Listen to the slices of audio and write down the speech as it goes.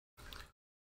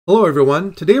Hello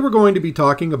everyone, today we're going to be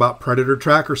talking about Predator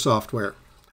Tracker software.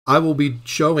 I will be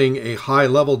showing a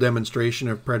high-level demonstration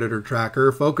of Predator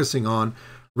Tracker focusing on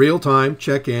real-time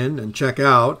check-in and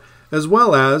check-out, as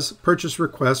well as purchase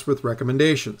requests with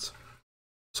recommendations.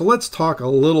 So let's talk a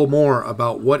little more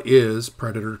about what is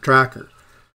Predator Tracker.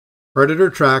 Predator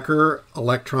Tracker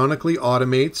electronically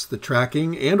automates the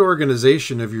tracking and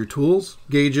organization of your tools,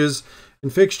 gauges,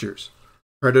 and fixtures.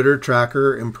 Predator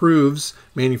Tracker improves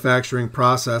manufacturing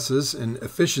processes and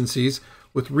efficiencies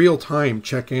with real-time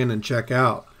check-in and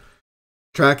check-out,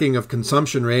 tracking of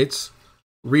consumption rates,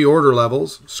 reorder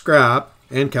levels, scrap,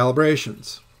 and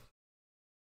calibrations.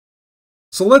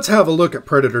 So let's have a look at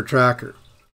Predator Tracker.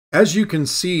 As you can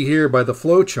see here by the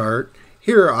flow chart,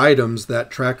 here are items that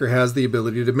Tracker has the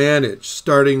ability to manage,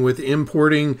 starting with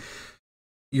importing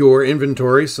your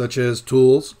inventory such as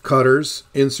tools, cutters,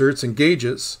 inserts, and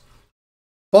gauges.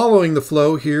 Following the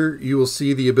flow here, you will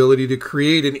see the ability to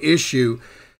create and issue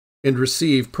and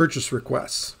receive purchase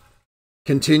requests.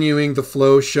 Continuing the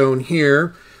flow shown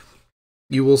here,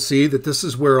 you will see that this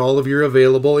is where all of your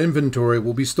available inventory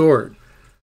will be stored.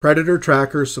 Predator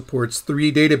Tracker supports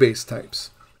 3 database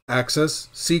types: Access,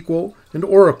 SQL, and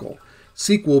Oracle,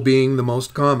 SQL being the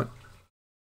most common.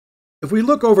 If we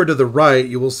look over to the right,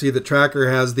 you will see that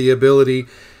Tracker has the ability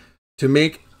to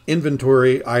make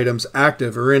inventory items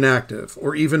active or inactive,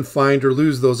 or even find or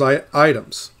lose those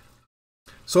items.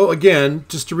 So again,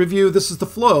 just to review, this is the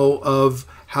flow of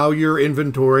how your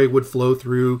inventory would flow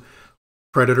through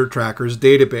Predator Tracker's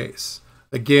database.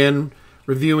 Again,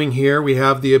 reviewing here, we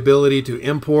have the ability to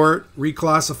import,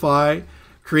 reclassify,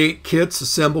 create kits,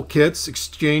 assemble kits,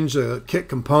 exchange a kit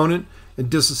component,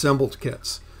 and disassemble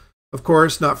kits. Of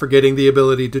course, not forgetting the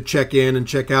ability to check in and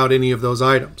check out any of those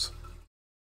items.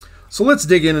 So let's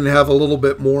dig in and have a little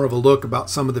bit more of a look about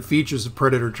some of the features of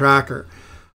Predator Tracker.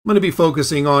 I'm going to be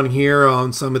focusing on here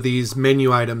on some of these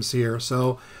menu items here.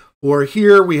 So for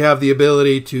here, we have the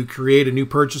ability to create a new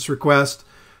purchase request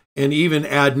and even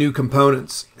add new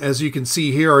components. As you can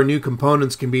see here, our new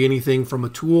components can be anything from a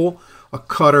tool, a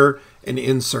cutter, an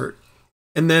insert.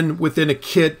 And then within a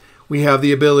kit, we have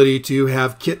the ability to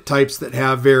have kit types that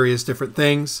have various different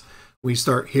things. We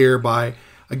start here by,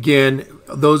 again,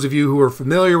 those of you who are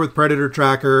familiar with Predator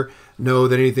Tracker know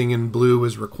that anything in blue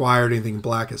is required, anything in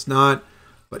black is not.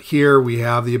 But here we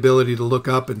have the ability to look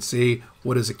up and see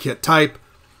what is a kit type,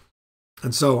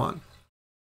 and so on.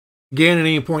 Again, at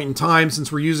any point in time,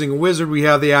 since we're using a wizard, we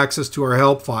have the access to our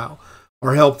help file.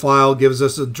 Our help file gives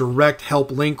us a direct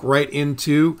help link right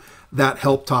into that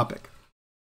help topic.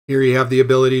 Here you have the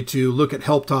ability to look at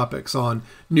help topics on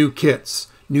new kits,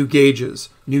 new gauges,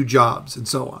 new jobs, and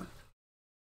so on.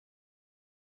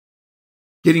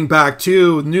 Getting back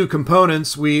to new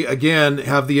components, we again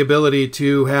have the ability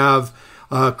to have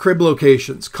crib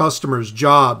locations, customers,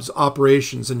 jobs,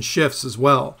 operations, and shifts as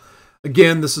well.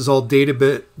 Again, this is all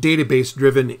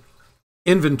database-driven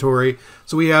inventory,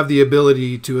 so we have the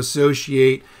ability to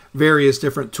associate various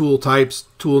different tool types,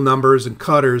 tool numbers, and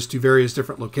cutters to various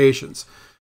different locations.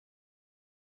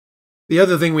 The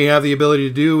other thing we have the ability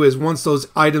to do is once those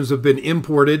items have been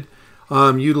imported,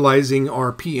 utilizing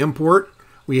our p-import,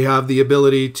 we have the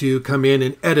ability to come in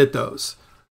and edit those,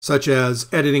 such as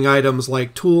editing items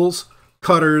like tools,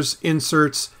 cutters,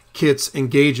 inserts, kits, and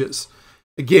gauges.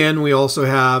 Again, we also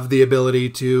have the ability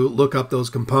to look up those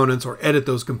components or edit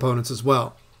those components as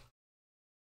well.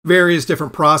 Various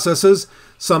different processes.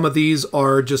 Some of these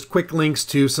are just quick links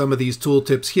to some of these tool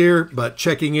tips here, but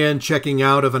checking in, checking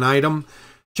out of an item,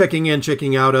 checking in,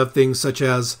 checking out of things such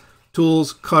as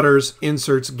tools, cutters,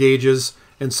 inserts, gauges,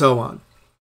 and so on.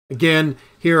 Again,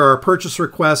 here are our purchase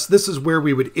requests. This is where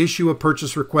we would issue a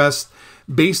purchase request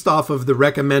based off of the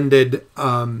recommended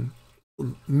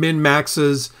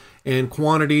min-maxes and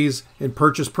quantities and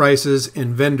purchase prices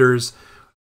and vendors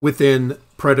within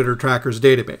Predator Tracker's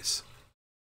database.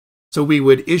 So we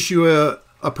would issue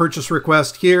a purchase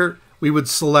request here. We would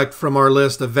select from our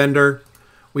list a vendor.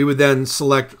 We would then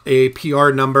select a PR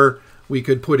number. We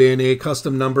could put in a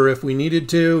custom number if we needed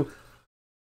to,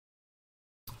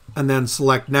 and then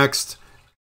select next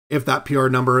if that PR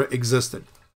number existed.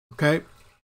 Okay.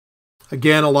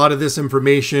 Again, a lot of this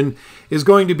information is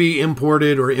going to be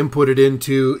imported or inputted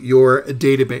into your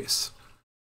database.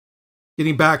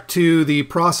 Getting back to the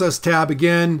process tab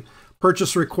again,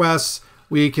 purchase requests,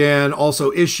 we can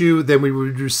also issue, then we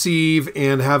would receive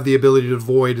and have the ability to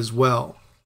void as well.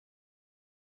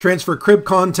 Transfer crib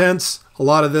contents, a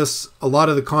lot of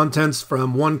the contents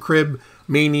from one crib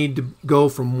may need to go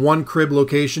from one crib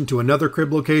location to another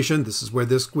crib location. This is where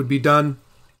this would be done.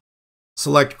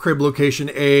 Select crib location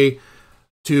A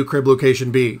to crib location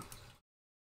B.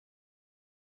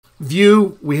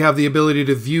 View, we have the ability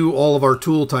to view all of our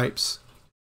tool types.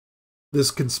 This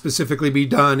can specifically be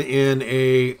done in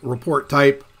a report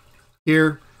type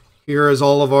here. Here is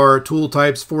all of our tool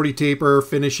types: 40 taper,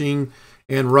 finishing,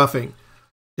 and roughing.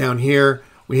 Down here,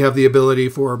 we have the ability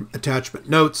for attachment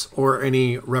notes or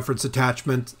any reference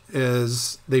attachment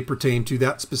as they pertain to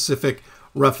that specific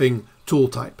roughing tool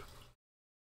type.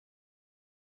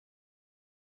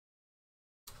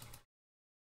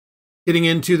 Getting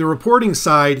into the reporting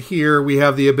side here, we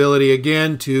have the ability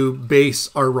again to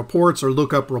base our reports or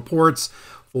look up reports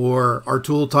for our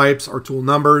tool types, our tool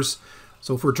numbers.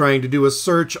 So if we're trying to do a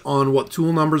search on what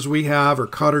tool numbers we have or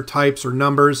cutter types or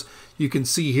numbers, you can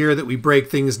see here that we break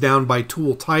things down by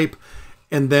tool type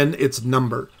and then its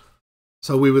number.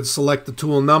 So we would select the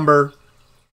tool number,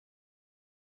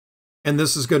 and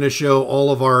this is going to show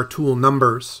all of our tool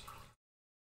numbers.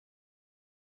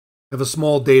 I have a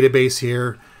small database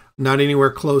here, not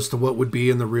anywhere close to what would be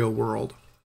in the real world.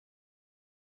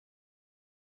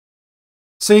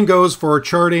 Same goes for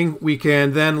charting. We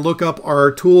can then look up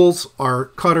our tools, our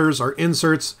cutters, our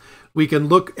inserts. We can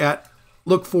look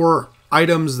for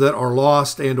items that are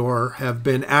lost and or have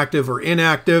been active or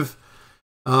inactive,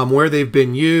 where they've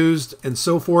been used, and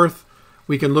so forth.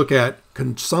 We can look at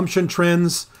consumption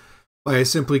trends by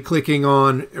simply clicking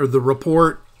on the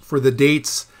report for the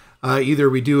dates.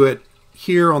 Either we do it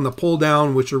here on the pull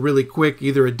down, which are really quick,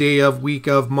 either a day of, week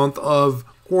of, month of,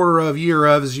 quarter of, year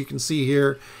of, as you can see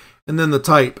here. And then the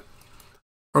type.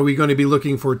 Are we going to be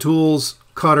looking for tools,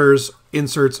 cutters,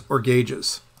 inserts, or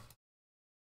gauges?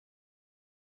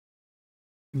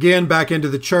 Again, back into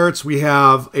the charts, we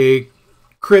have a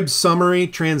crib summary,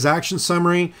 transaction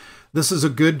summary. This is a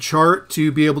good chart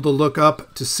to be able to look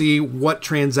up to see what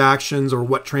transactions or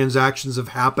what transactions have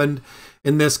happened.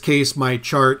 In this case, my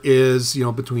chart is,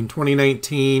 between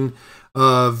 2019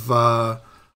 of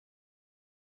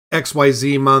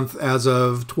XYZ month as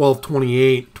of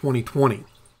 12/28/2020.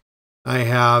 I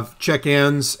have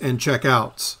check-ins and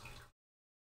check-outs.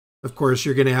 Of course,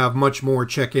 you're going to have much more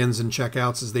check-ins and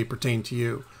check-outs as they pertain to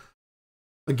you.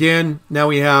 Again, now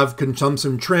we have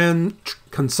consumption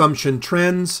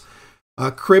trends,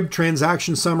 crib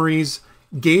transaction summaries,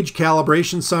 gauge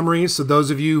calibration summaries. So those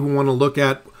of you who want to look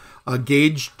at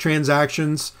gauge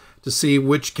transactions to see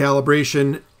which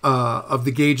calibration of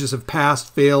the gauges have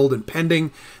passed, failed, and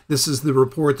pending, this is the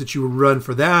report that you would run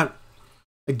for that.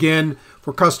 Again,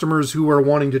 for customers who are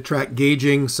wanting to track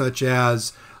gauging, such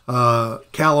as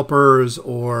calipers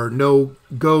or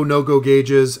no-go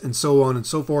gauges, and so on and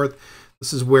so forth,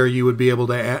 this is where you would be able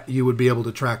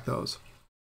to track those.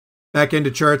 Back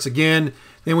into charts again.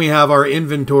 Then we have our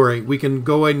inventory. We can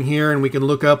go in here and we can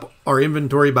look up our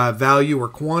inventory by value or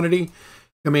quantity.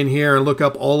 Come in here and look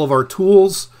up all of our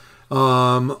tools,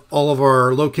 all of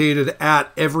our located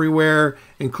at everywhere,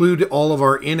 include all of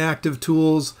our inactive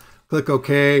tools. Click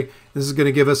OK. This is going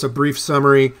to give us a brief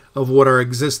summary of what our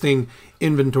existing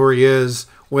inventory is,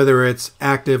 whether it's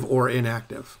active or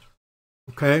inactive.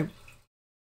 Okay.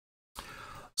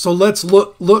 So let's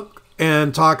look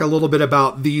and talk a little bit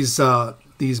about these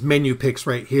menu picks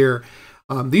right here.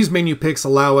 These menu picks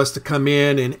allow us to come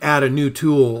in and add a new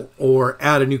tool, or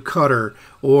add a new cutter,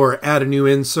 or add a new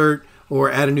insert, or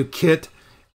add a new kit,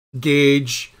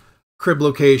 gauge, crib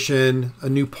location, a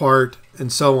new part,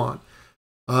 and so on.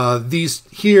 These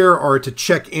here are to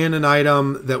check in an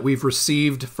item that we've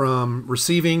received from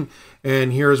receiving,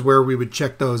 and here's where we would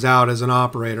check those out as an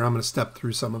operator. I'm going to step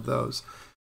through some of those.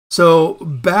 So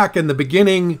back in the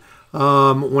beginning,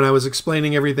 when I was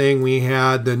explaining everything, we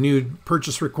had the new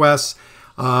purchase requests.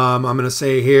 I'm going to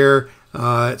say here,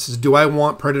 it says, do I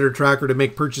want Predator Tracker to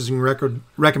make purchasing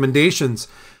recommendations?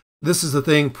 This is the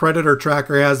thing Predator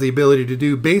Tracker has the ability to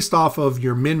do based off of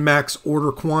your min-max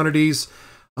order quantities,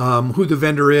 who the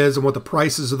vendor is and what the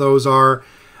prices of those are.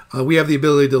 We have the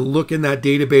ability to look in that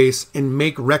database and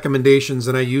make recommendations,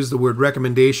 and I use the word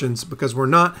recommendations because we're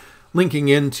not linking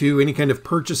into any kind of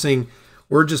purchasing.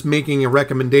 We're just making a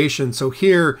recommendation. So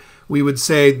here we would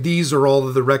say these are all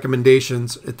of the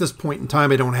recommendations. At this point in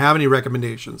time, I don't have any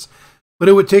recommendations, but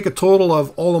it would take a total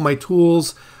of all of my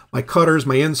tools, my cutters,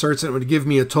 my inserts, and it would give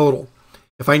me a total.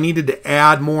 If I needed to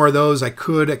add more of those, I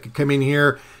could come in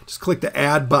here, just click the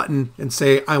add button and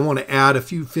say, I want to add a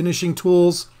few finishing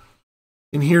tools.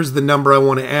 And here's the number I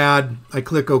want to add. I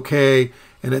click OK,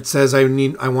 and it says I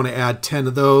want to add 10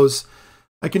 of those.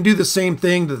 I can do the same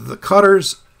thing to the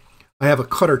cutters. I have a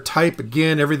cutter type.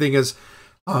 Again, everything is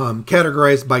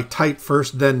categorized by type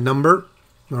first, then number.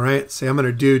 All right, say I'm going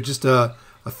to do just a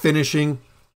finishing.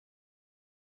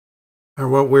 Or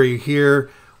what we're here,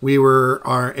 we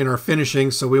are in our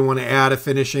finishing, so we want to add a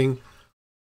finishing.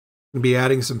 We'll be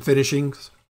adding some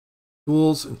finishings.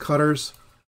 tools and cutters.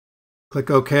 Click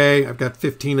OK. I've got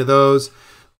 15 of those.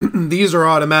 These are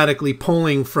automatically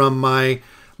pulling from my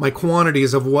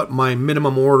quantities of what my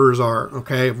minimum orders are.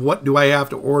 Okay, what do I have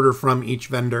to order from each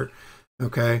vendor?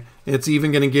 Okay, it's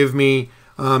even going to give me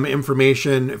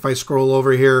information if I scroll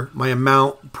over here, my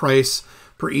amount, price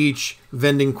per each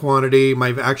vending quantity, my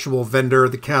actual vendor,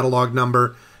 the catalog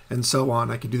number, and so on.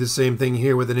 I could do the same thing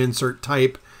here with an insert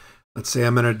type. Let's say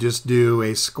I'm going to just do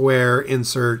a square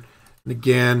insert, and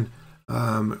again,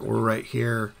 we're right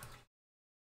here.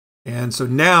 And so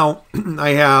now I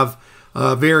have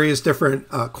various different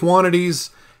quantities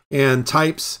and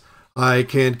types. I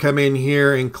can come in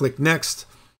here and click next.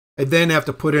 I then have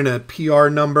to put in a PR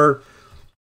number.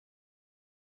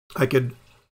 I could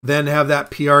then have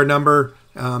that PR number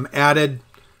added,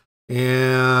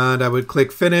 and I would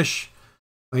click finish.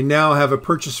 I now have a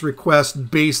purchase request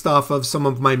based off of some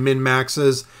of my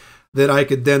min-maxes that I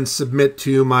could then submit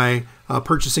to my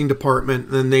purchasing department,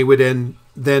 and they would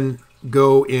then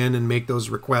go in and make those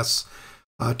requests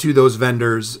to those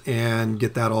vendors and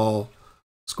get that all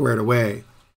squared away.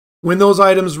 When those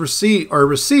items are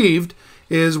received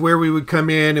is where we would come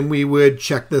in and we would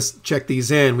check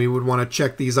these in. We would want to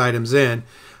check these items in,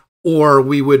 or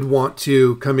we would want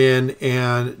to come in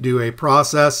and do a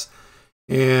process,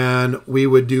 and we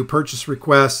would do purchase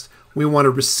request. We want to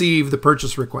receive the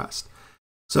purchase request.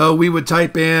 So we would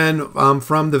type in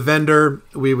from the vendor,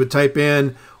 we would type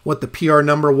in what the PR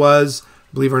number was.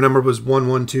 I believe our number was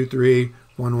 1123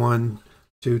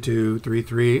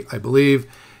 112233, I believe.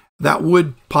 That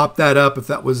would pop that up if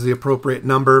that was the appropriate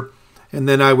number. And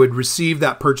then I would receive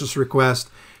that purchase request.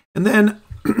 And then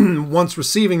once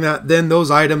receiving that, then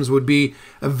those items would be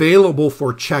available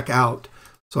for checkout.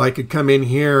 So I could come in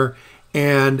here,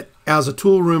 and as a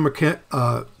tool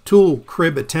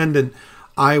crib attendant,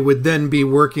 I would then be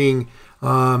working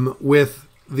with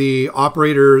the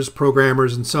operators,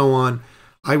 programmers, and so on.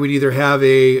 I would either have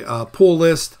a pull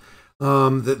list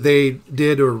that they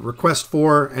did or request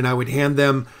for, and I would hand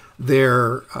them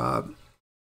their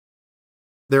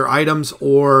items,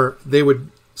 or they would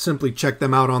simply check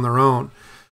them out on their own.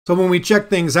 So when we check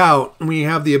things out, we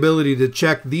have the ability to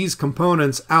check these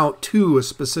components out to a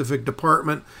specific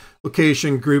department,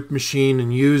 location, group, machine,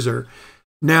 and user.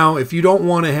 Now, if you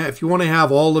want to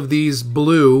have all of these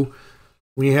blue,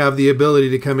 we have the ability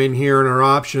to come in here in our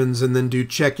options and then do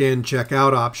check in, check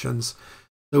out options.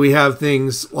 So we have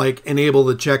things like enable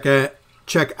the check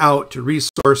out to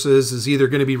resources is either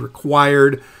going to be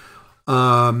required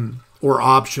or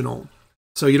optional.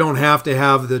 So you don't have to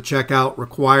have the checkout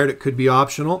required. It could be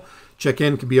optional.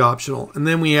 Check-in could be optional. And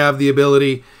then we have the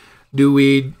ability, do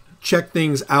we check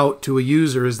things out to a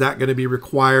user? Is that going to be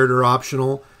required or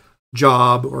optional?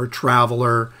 Job or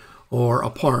traveler or a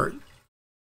part.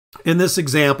 In this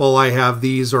example, I have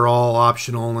these are all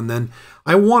optional, and then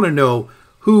I want to know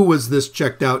who was this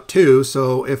checked out to,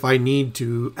 so if I need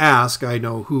to ask, I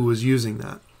know who was using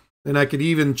that. And I could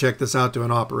even check this out to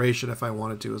an operation if I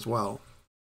wanted to as well.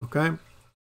 Okay,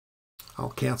 I'll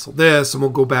cancel this and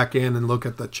we'll go back in and look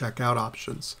at the checkout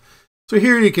options. So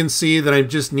here you can see that I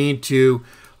just need to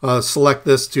select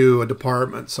this to a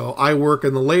department. So I work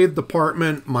in the lathe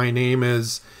department. My name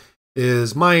is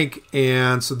Mike,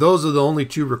 and so those are the only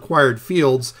two required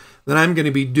fields that I'm going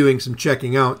to be doing some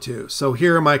checking out to. So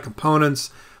here are my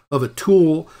components of a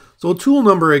tool. So a tool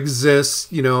number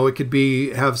exists. You know, it could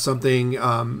have something,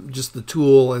 just the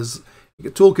tool as a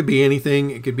tool could be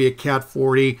anything. It could be a Cat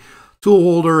 40 tool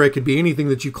holder. It could be anything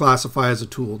that you classify as a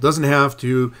tool. It doesn't have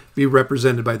to be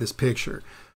represented by this picture.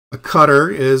 A cutter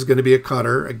is going to be a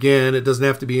cutter. Again, it doesn't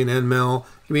have to be an end mill.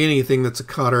 It can be anything that's a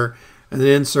cutter. And an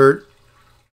insert,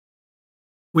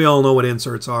 we all know what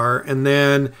inserts are. And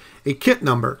then a kit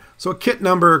number. So a kit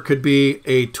number could be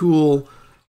a tool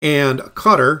and a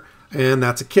cutter, and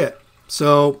that's a kit.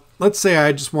 So let's say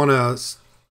I just want to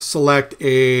select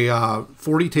a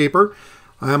 40 taper.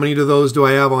 How many of those do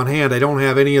I have on hand? I don't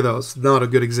have any of those. Not a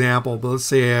good example, but let's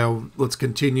say let's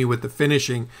continue with the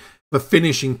finishing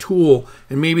tool,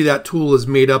 and maybe that tool is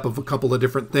made up of a couple of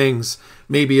different things.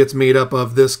 Maybe it's made up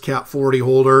of this Cat 40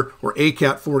 holder or a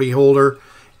Cat 40 holder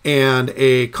and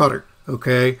a cutter.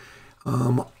 Okay,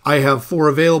 I have 4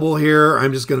 available here.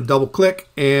 I'm just going to double click,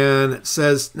 and it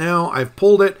says now I've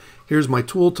pulled it. Here's my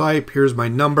tool type. Here's my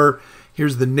number.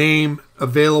 Here's the name,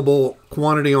 available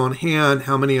quantity on hand,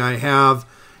 how many I have,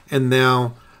 and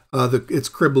now its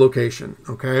crib location.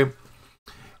 Okay.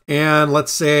 And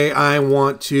let's say I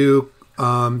want to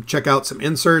check out some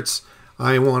inserts.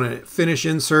 I want to finish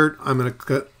insert. I'm going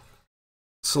to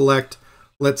select,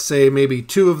 let's say, maybe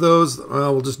 2 of those.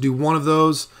 We'll just do 1 of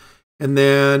those. And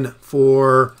then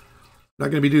for Not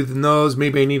going to be doing those.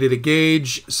 Maybe I needed a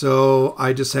gauge, so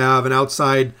I just have an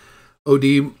outside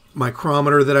OD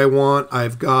micrometer that I want.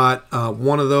 I've got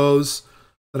one of those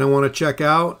that I want to check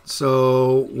out,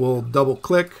 so we'll double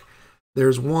click.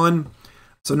 There's one.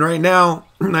 So right now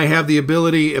I have the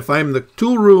ability, if I'm the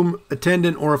tool room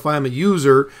attendant or if I'm a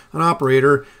user, an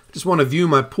operator, I just want to view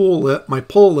my pull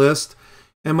list,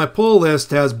 and my pull list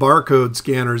has barcode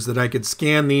scanners that I could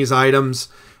scan these items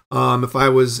if I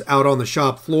was out on the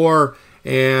shop floor,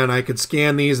 and I could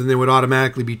scan these and they would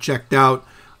automatically be checked out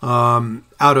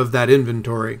of that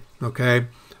inventory, okay?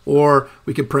 Or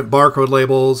we can print barcode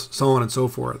labels, so on and so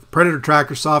forth. Predator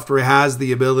Tracker software has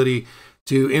the ability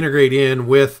to integrate in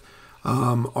with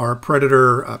our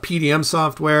Predator PDM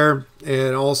software,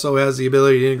 and also has the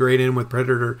ability to integrate in with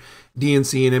Predator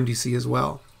DNC and MDC as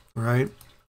well, all right?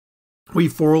 We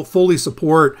fully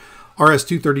support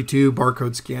RS-232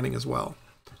 barcode scanning as well.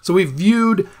 So we've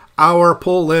viewed our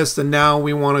pull list, and now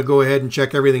we want to go ahead and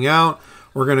check everything out.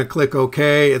 We're going to click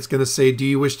OK. It's going to say, do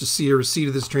you wish to see a receipt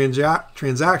of this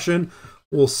transaction?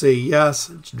 We'll say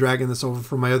yes. It's dragging this over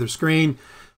from my other screen.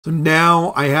 So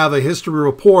now I have a history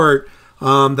report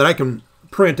that I can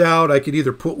print out. I could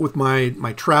either put with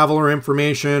my traveler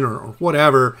information or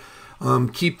whatever,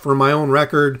 keep for my own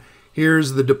record.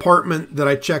 Here's the department that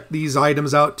I checked these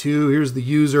items out to. Here's the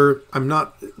user.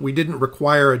 We didn't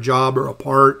require a job or a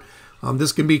part.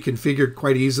 This can be configured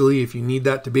quite easily if you need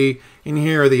that to be. And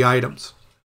here are the items.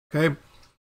 Okay.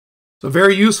 So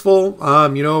very useful.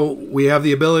 We have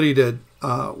the ability to,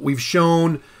 we've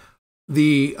shown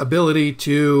the ability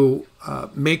to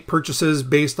make purchases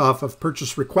based off of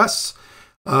purchase requests.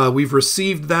 We've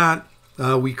received that.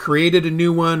 We created a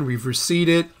new one. We've received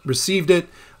it.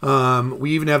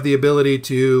 We even have the ability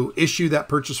to issue that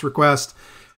purchase request.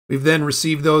 We've then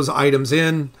received those items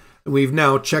in, and we've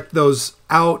now checked those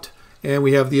out, and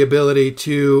we have the ability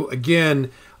to,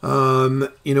 again,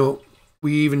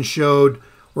 we even showed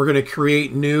we're going to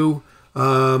create new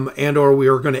and or we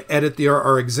are going to edit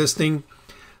our existing.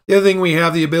 The other thing we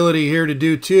have the ability here to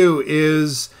do too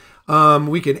is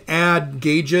we can add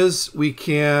gauges. We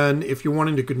can, if you're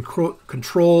wanting to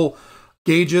control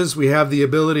gauges, we have the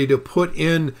ability to put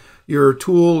in your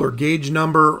tool or gauge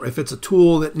number. If it's a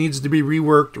tool that needs to be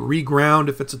reworked or reground,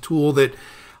 if it's a tool that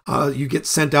you get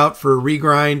sent out for a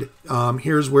regrind,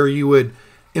 here's where you would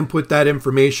input that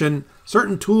information.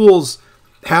 Certain tools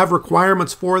have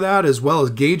requirements for that as well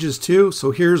as gauges too. So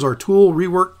here's our tool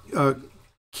rework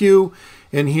queue,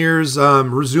 and here's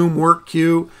resume work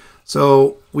queue.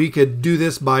 So we could do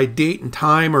this by date and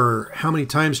time or how many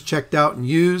times checked out and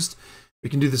used. We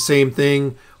can do the same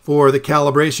thing for the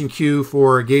calibration queue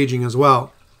for gauging as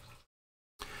well.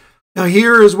 Now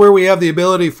here is where we have the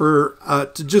ability for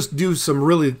to just do some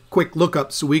really quick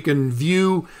lookups, so we can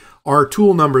view our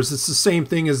tool numbers. It's the same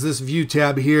thing as this view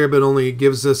tab here, but only it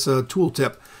gives us a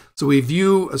tooltip. So we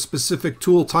view a specific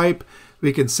tool type.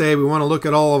 We can say we want to look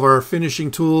at all of our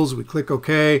finishing tools. We click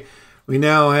OK. We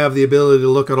now have the ability to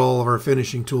look at all of our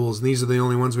finishing tools, and these are the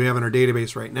only ones we have in our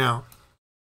database right now.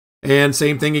 And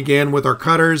same thing again with our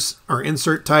cutters, our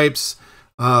insert types,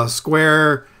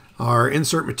 square, our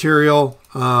insert material,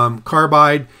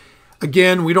 carbide.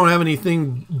 Again, we don't have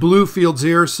anything blue fields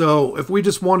here, so if we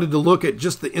just wanted to look at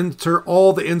just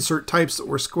all the insert types that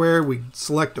were square, we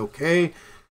select OK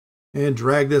and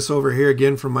drag this over here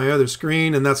again from my other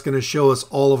screen, and that's going to show us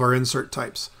all of our insert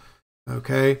types.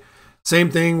 Okay.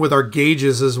 Same thing with our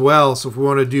gauges as well. So if we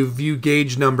want to do view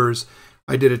gauge numbers,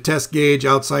 I did a test gauge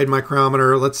outside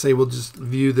micrometer. Let's say we'll just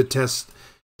view the test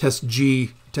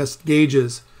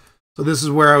gauges. So this is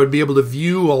where I would be able to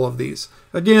view all of these.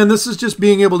 Again, this is just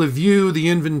being able to view the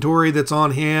inventory that's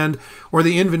on hand or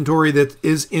the inventory that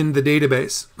is in the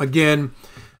database. Again,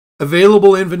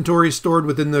 available inventory stored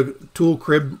within the tool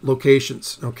crib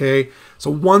locations. Okay, so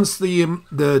once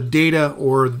the data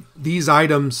or these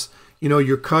items,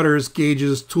 your cutters,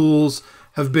 gauges, tools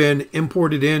have been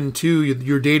imported into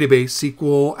your database,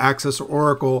 SQL, Access, or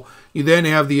Oracle, you then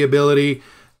have the ability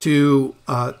to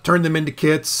turn them into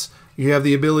kits. You have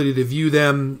the ability to view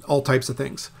them, all types of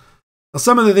things. Now,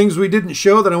 some of the things we didn't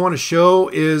show that I want to show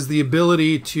is the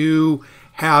ability to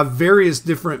have various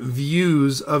different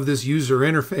views of this user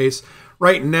interface.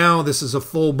 Right now, this is a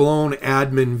full-blown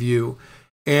admin view,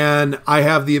 and I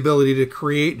have the ability to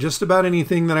create just about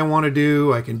anything that I want to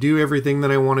do. I can do everything that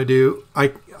I want to do.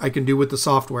 I can do with the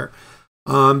software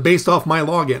based off my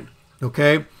login.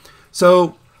 Okay,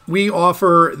 so we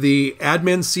offer the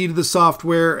admin seat of the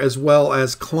software as well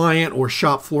as client or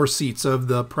shop floor seats of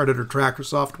the Predator Tracker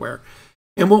software.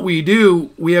 And what we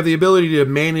do, we have the ability to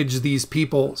manage these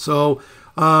people, so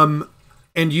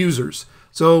end users.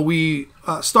 So we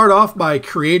start off by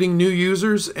creating new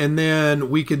users, and then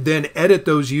we could then edit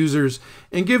those users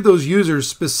and give those users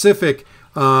specific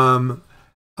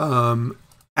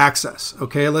access.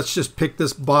 Okay, let's just pick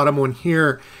this bottom one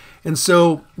here. And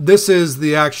so this is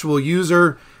the actual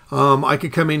user. I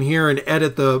could come in here and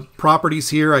edit the properties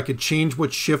here. I could change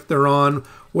what shift they're on,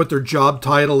 what their job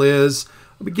title is.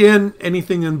 Again,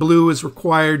 anything in blue is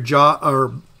required,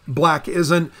 or black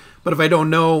isn't. But if I don't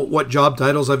know what job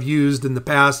titles I've used in the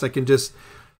past, I can just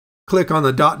click on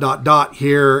the ...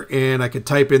 here, and I could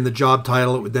type in the job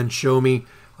title. It would then show me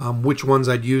which ones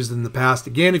I'd used in the past.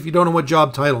 Again, if you don't know what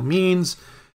job title means,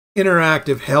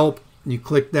 interactive help, and you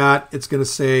click that, it's going to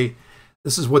say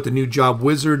this is what the new job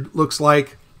wizard looks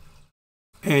like.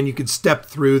 And you can step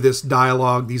through this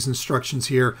dialogue, these instructions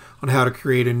here on how to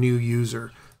create a new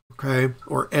user, okay,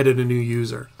 or edit a new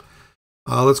user.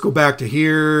 Let's go back to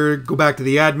here, go back to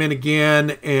the admin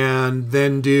again, and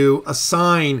then do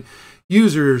assign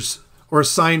users or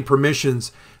assign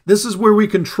permissions. This is where we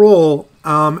control.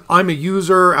 I'm a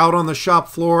user out on the shop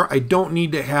floor. I don't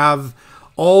need to have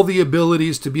all the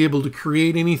abilities to be able to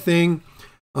create anything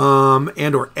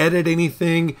and or edit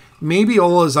anything. Maybe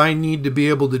all as I need to be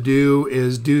able to do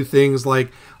is do things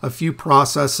like a few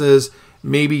processes,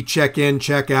 maybe check in,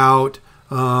 check out,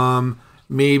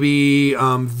 maybe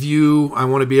view. I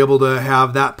want to be able to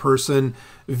have that person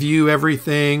view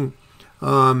everything.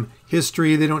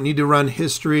 History, they don't need to run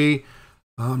history.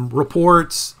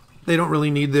 Reports, they don't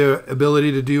really need the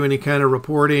ability to do any kind of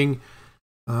reporting.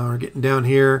 We're getting down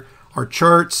here. Our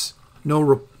charts,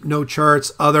 no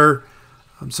charts, other.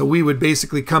 So we would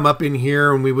basically come up in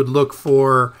here and we would look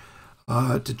for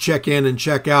to check in and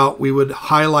check out. We would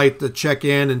highlight the check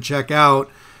in and check out.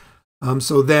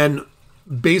 So then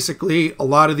basically a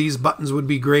lot of these buttons would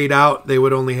be grayed out. They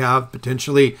would only have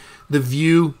potentially the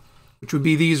view, which would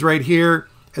be these right here,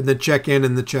 and the check in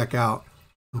and the check out.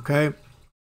 Okay.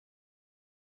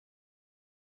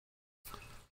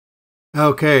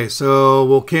 Okay, so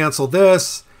we'll cancel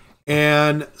this.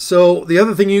 And so the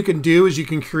other thing you can do is you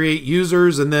can create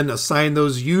users and then assign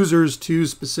those users to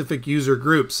specific user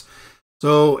groups.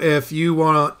 So if you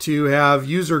want to have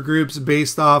user groups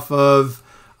based off of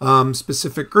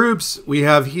specific groups, we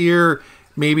have here,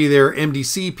 maybe they're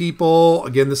MDC people.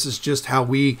 Again, this is just how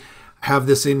we have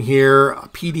this in here.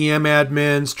 PDM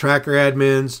admins, tracker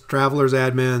admins, travelers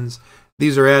admins.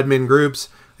 These are admin groups.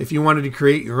 If you wanted to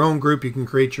create your own group, you can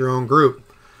create your own group.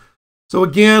 So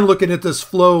again, looking at this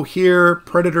flow here,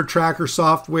 Predator Tracker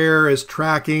software is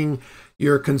tracking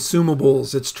your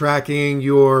consumables. It's tracking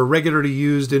your regularly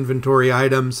used inventory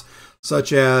items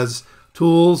such as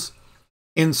tools,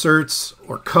 inserts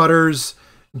or cutters,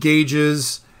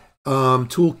 gauges,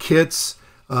 tool kits.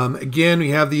 Again,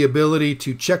 we have the ability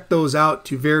to check those out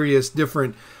to various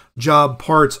different job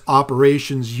parts,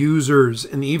 operations, users,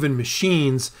 and even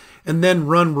machines, and then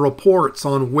run reports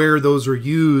on where those are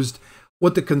used,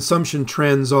 what the consumption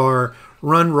trends are,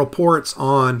 run reports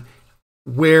on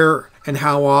where and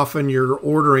how often you're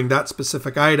ordering that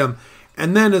specific item.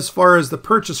 And then as far as the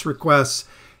purchase requests,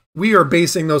 we are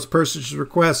basing those purchase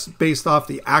requests based off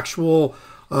the actual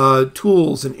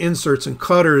tools and inserts and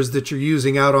cutters that you're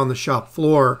using out on the shop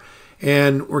floor.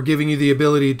 And we're giving you the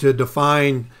ability to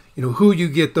define, who you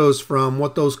get those from,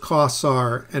 what those costs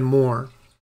are, and more.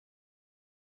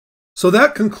 So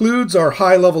that concludes our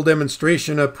high-level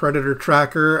demonstration of Predator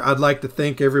Tracker. I'd like to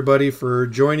thank everybody for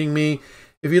joining me.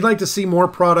 If you'd like to see more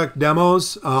product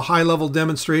demos, high-level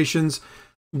demonstrations,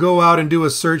 go out and do a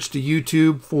search to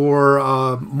YouTube for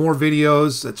more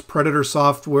videos. That's Predator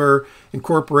Software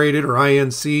Incorporated, or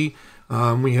INC.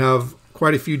 We have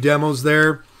quite a few demos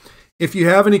there. If you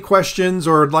have any questions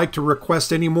or would like to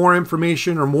request any more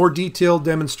information or more detailed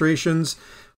demonstrations,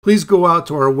 please go out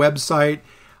to our website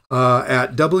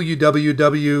at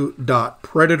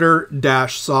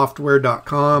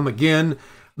www.predator-software.com. Again,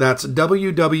 that's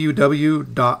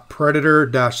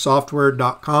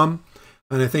www.predator-software.com.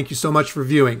 And I thank you so much for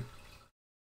viewing.